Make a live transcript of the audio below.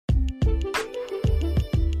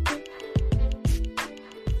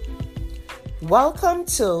Welcome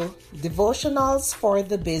to Devotionals for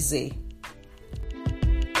the Busy.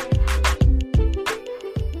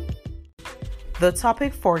 The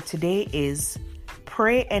topic for today is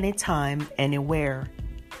Pray Anytime, Anywhere.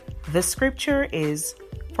 The scripture is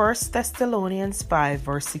 1 Thessalonians 5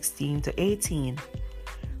 verse 16 to 18.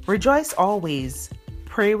 Rejoice always,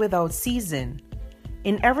 pray without ceasing.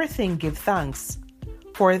 In everything give thanks,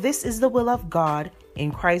 for this is the will of God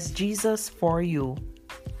in Christ Jesus for you.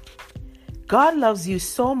 God loves you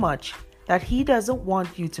so much that He doesn't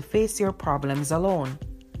want you to face your problems alone.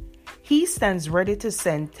 He stands ready to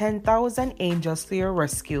send 10,000 angels to your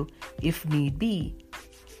rescue if need be.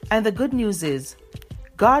 And the good news is,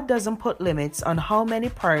 God doesn't put limits on how many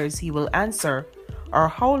prayers He will answer or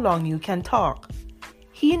how long you can talk.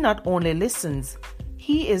 He not only listens,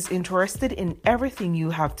 He is interested in everything you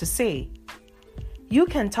have to say. You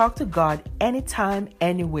can talk to God anytime,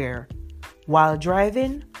 anywhere, while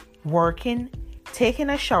driving, working,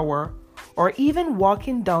 taking a shower, or even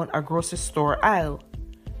walking down a grocery store aisle.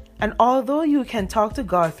 And although you can talk to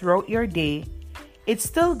God throughout your day, it's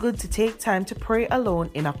still good to take time to pray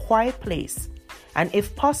alone in a quiet place, and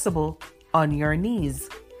if possible, on your knees.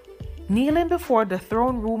 Kneeling before the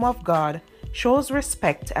throne room of God shows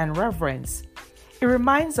respect and reverence. It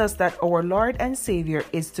reminds us that our Lord and Savior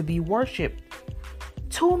is to be worshipped.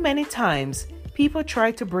 Too many times, people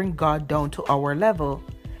try to bring God down to our level,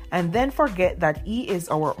 and then forget that He is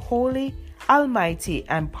our holy, almighty,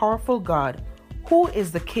 and powerful God, who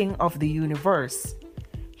is the King of the universe.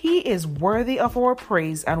 He is worthy of our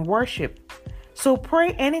praise and worship. So pray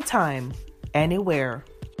anytime, anywhere.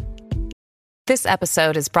 This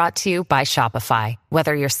episode is brought to you by Shopify.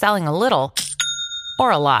 Whether you're selling a little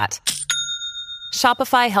or a lot,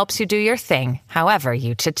 Shopify helps you do your thing, however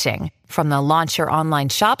you cha-ching. From the launch your online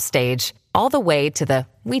shop stage, all the way to the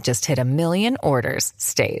we just hit 1 million orders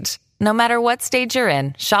stage. No matter what stage you're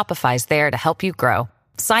in, Shopify's there to help you grow.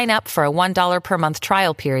 Sign up for a $1 per month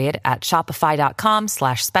trial period at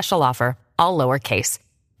shopify.com/special offer, all lowercase.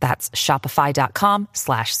 That's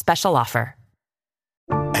shopify.com/special offer.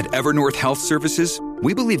 At Evernorth Health Services,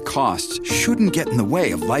 we believe costs shouldn't get in the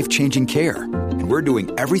way of life-changing care, and we're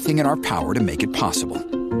doing everything in our power to make it possible.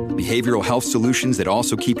 Behavioral health solutions that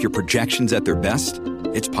also keep your projections at their best?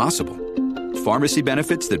 It's possible. Pharmacy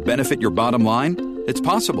benefits that benefit your bottom line? It's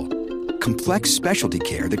possible. Complex specialty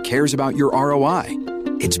care that cares about your ROI?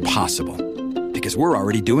 It's possible. Because we're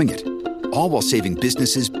already doing it. All while saving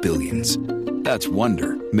businesses billions. That's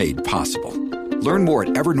Wonder made possible. Learn more at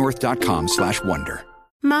evernorth.com/wonder.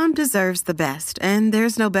 Mom deserves the best, and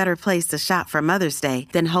there's no better place to shop for Mother's Day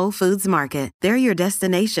than Whole Foods Market. They're your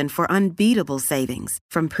destination for unbeatable savings,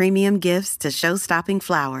 from premium gifts to show-stopping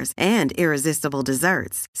flowers and irresistible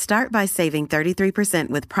desserts. Start by saving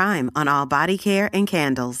 33% with Prime on all body care and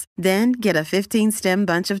candles. Then get a 15-stem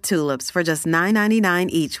bunch of tulips for just $9.99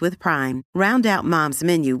 each with Prime. Round out Mom's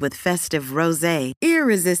menu with festive rosé,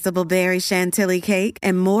 irresistible berry chantilly cake,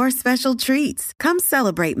 and more special treats. Come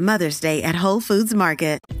celebrate Mother's Day at Whole Foods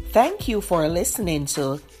Market. Thank you for listening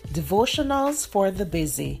to Devotionals for the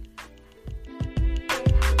Busy.